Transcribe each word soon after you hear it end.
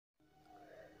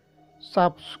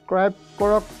subscribe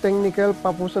কৰক technical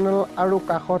Papu channel আৰু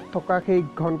কাষত থকা সেই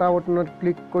ঘণ্টা বটনত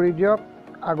ক্লিক কৰি দিয়ক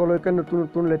আগলৈকে নতুন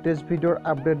নতুন লেটেষ্ট ভিডিঅ'ৰ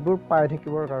আপডেটবোৰ পাই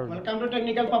থাকিবৰ কাৰণে welcome to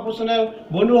technical Papu channel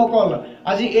বন্ধুসকল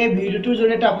আজি এই ভিডিঅ'টোৰ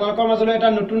জৰিয়তে আপোনালোকৰ মাজলৈ এটা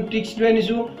নতুন ট্ৰিক্স লৈ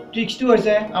আনিছো ট্ৰিক্সটো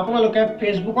হৈছে আপোনালোকে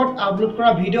ফেচবুকত আপলোড কৰা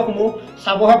ভিডিঅ'সমূহ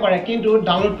চাবহে পাৰে কিন্তু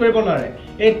ডাউনলোড কৰিব নোৱাৰে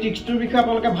এই ট্ৰিক্সটোৰ বিষয়ে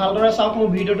আপোনালোকে ভালদৰে চাওক মোৰ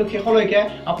ভিডিঅ'টো শেষলৈকে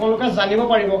আপোনালোকে জানিব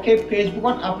পাৰিব সেই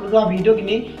ফেচবুকত আপলোড হোৱা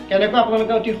ভিডিঅ'খিনি কেনেকৈ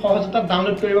আপোনালোকে অতি সহজতে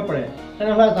ডাউনলোড কৰিব পাৰে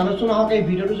তেনেহ'লে জানোচোন আহক এই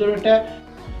ভিডিঅ'টোৰ জৰিয়তে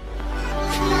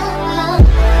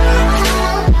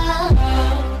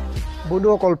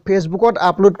বন্ধুসকল ফেচবুকত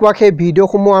আপলোড কৰা সেই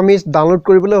ভিডিঅ'সমূহ আমি ডাউনলোড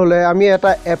কৰিবলৈ হ'লে আমি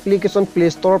এটা এপ্লিকেশ্যন প্লে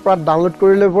ষ্ট'ৰৰ পৰা ডাউনলোড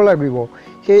কৰি ল'ব লাগিব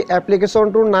সেই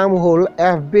এপ্লিকেশ্যনটোৰ নাম হ'ল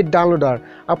FB ডাউনলোডাৰ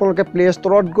আপোনালোকে প্লে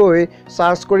ষ্ট'ৰত গৈ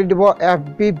চাৰ্চ কৰি দিব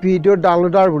FB ভিডিঅ'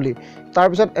 ডাউনলোডাৰ বুলি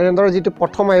তাৰপিছত এনেদৰে যিটো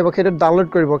প্ৰথম আহিব সেইটো ডাউনলোড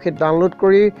কৰিব সেই ডাউনলোড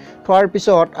কৰি থোৱাৰ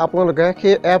পিছত আপোনালোকে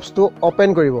সেই এপছটো অ'পেন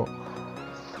কৰিব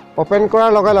অ'পেন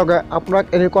কৰাৰ লগে লগে আপোনাক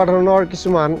এনেকুৱা ধৰণৰ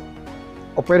কিছুমান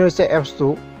অ'পেন হৈছে এপছটো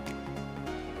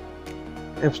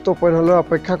ওপেন হলে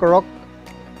অপেক্ষা কৰক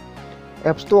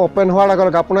এপছটো ওপেন হোৱাৰ লগে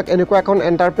লগে আপোনাক এনেকুৱা এখন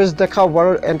ইন্টাৰফেচ দেখাব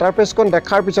আৰু ইন্টাৰফেচখন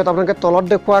দেখাৰ পিছত আপোনালোকে তলত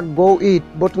দেখুৱা গো ইট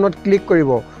বটনত ক্লিক কৰিব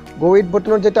গো ইট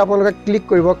বটনত যেতিয়া আপোনালোকে ক্লিক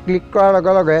কৰিব ক্লিক কৰাৰ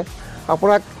লগে লগে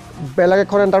আপোনাক বেলেগ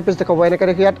এখন ইন্টাৰফেচ দেখাব এনেকৈ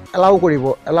দেখি ইয়াত এলাউ কৰিব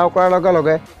এলাউ কৰাৰ লগে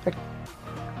লগে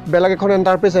বেলেগ এখন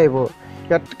ইন্টাৰফেচ আহিব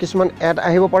ইয়াত কিছুমান এড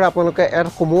আহিব পাৰে আপোনালোকে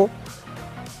এডসমূহ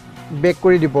বেক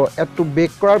কৰি দিব এডটো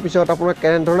বেক কৰাৰ পিছত আপোনাক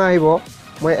কেনেধৰণে আহিব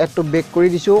মই এডটো বেক কৰি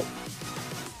দিছোঁ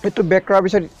এইটো বেক কৰাৰ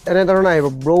পিছত এনেধৰণে আহিব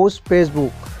ব্ৰাউজ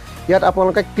ফেচবুক ইয়াত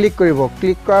আপোনালোকে ক্লিক কৰিব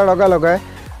ক্লিক কৰাৰ লগে লগে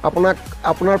আপোনাক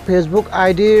আপোনাৰ ফেচবুক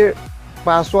আইডিৰ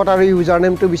পাছৱৰ্ড আৰু ইউজাৰ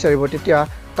নেমটো বিচাৰিব তেতিয়া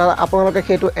তাৰ আপোনালোকে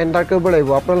সেইটো এণ্টাৰ কৰিব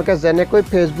লাগিব আপোনালোকে যেনেকৈ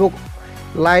ফেচবুক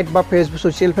লাইট বা ফেচবুক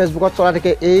ছ'চিয়েল ফেচবুকত চলাই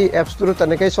থাকে এই এপছটো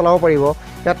তেনেকৈয়ে চলাব পাৰিব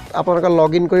ইয়াত আপোনালোকে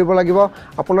লগ ইন কৰিব লাগিব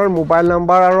আপোনাৰ মোবাইল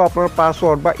নম্বৰ আৰু আপোনাৰ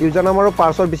পাছৱৰ্ড বা ইউজাৰ নাম আৰু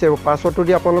পাছৱৰ্ড বিচাৰিব পাছৱৰ্ডটো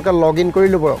দি আপোনালোকে লগ ইন কৰি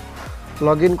ল'ব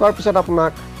লগ ইন কৰাৰ পিছত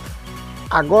আপোনাক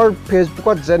আগৰ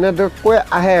ফেচবুকত যেনেকৈ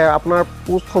আহে আপোনাৰ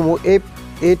পোষ্টসমূহ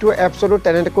এইটো এপছতো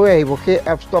তেনেকৈ আহিব সেই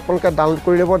এপছটো আপোনালোকে ডাউনলোড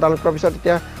কৰি ল'ব ডাউনলোড কৰাৰ পিছত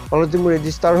এতিয়া অলৰেডি মোৰ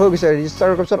ৰেজিষ্টাৰ হৈ গৈছে ৰেজিষ্টাৰ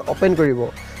কৰাৰ পিছত অ'পেন কৰিব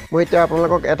মই এতিয়া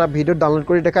আপোনালোকক এটা ভিডিঅ' ডাউনলোড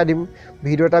কৰি দেখাই দিম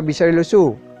ভিডিঅ' এটা বিচাৰি লৈছোঁ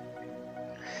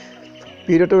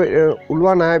ভিডিঅ'টো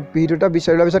ওলোৱা নাই ভিডিঅ' এটা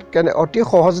বিচাৰি লোৱাৰ পিছত অতি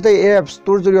সহজতে এই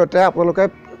এপছটোৰ জৰিয়তে আপোনালোকে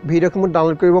ভিডিঅ'সমূহ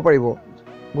ডাউনলোড কৰিব পাৰিব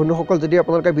বন্ধুসকল যদি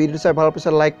আপোনালোকে ভিডিঅ'টো চাই ভাল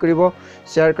পাইছে লাইক কৰিব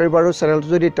শ্বেয়াৰ কৰিব আৰু চেনেলটো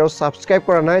যদি এতিয়াও ছাবস্ক্ৰাইব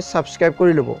কৰা নাই ছাবস্ক্ৰাইব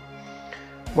কৰি ল'ব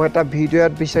মই এটা ভিডিঅ'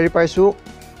 ইয়াত বিচাৰি পাইছোঁ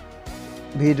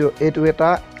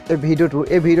এই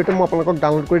ভিডিঅ'টো মই আপোনালোকক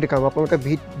ডাউনলোড কৰি দেখাম আপোনালোকে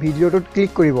ভিডিঅ'টোত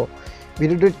ক্লিক কৰিব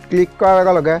ভিডিঅ'টোত ক্লিক কৰাৰ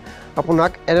লগে লগে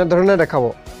আপোনাক এনেধৰণে দেখাব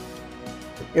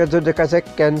ইয়াত য'ত দেখাইছে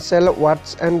কেনচেল ৱাটছ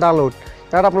এণ্ড ডাউনলোড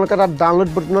ইয়াত আপোনালোকে এটা ডাউনলোড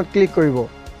বটনত ক্লিক কৰিব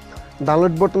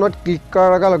ডাউনলোড বটনত ক্লিক কৰাৰ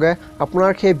লগে লগে আপোনাৰ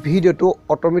সেই ভিডিঅ'টো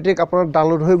অট'মেটিক আপোনাৰ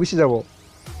ডাউনলোড হৈ গুচি যাব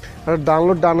আৰু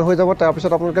ডাউন হৈ যাব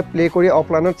তাৰপিছত আপোনালোকে প্লে কৰি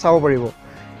অফলাইনত চাব পাৰিব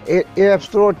এই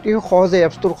এপছটোৰ অতি সহজে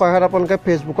এপছটোৰ সহায়ত আপোনালোকে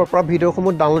ফেচবুকৰ পৰা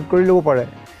ভিডিঅ'সমূহ ডাউনলোড কৰি ল'ব পাৰে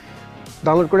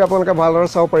ডাউনলোড কৰি আপোনালোকে ভালদৰে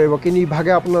চাব পাৰিব কিন্তু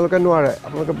ইভাগে আপোনালোকে নোৱাৰে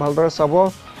আপোনালোকে ভালদৰে চাব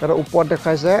এটা ওপৰত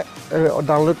দেখাইছে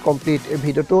ডাউনলোড কমপ্লিট এই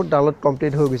ভিডিঅ'টো ডাউনলোড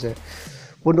কমপ্লিট হৈ গৈছে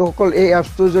বন্ধুসকল এই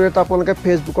এপছটোৰ জৰিয়তে আপোনালোকে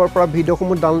ফেচবুকৰ পৰা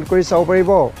ভিডিঅ'সমূহ ডাউনলোড কৰি চাব পাৰিব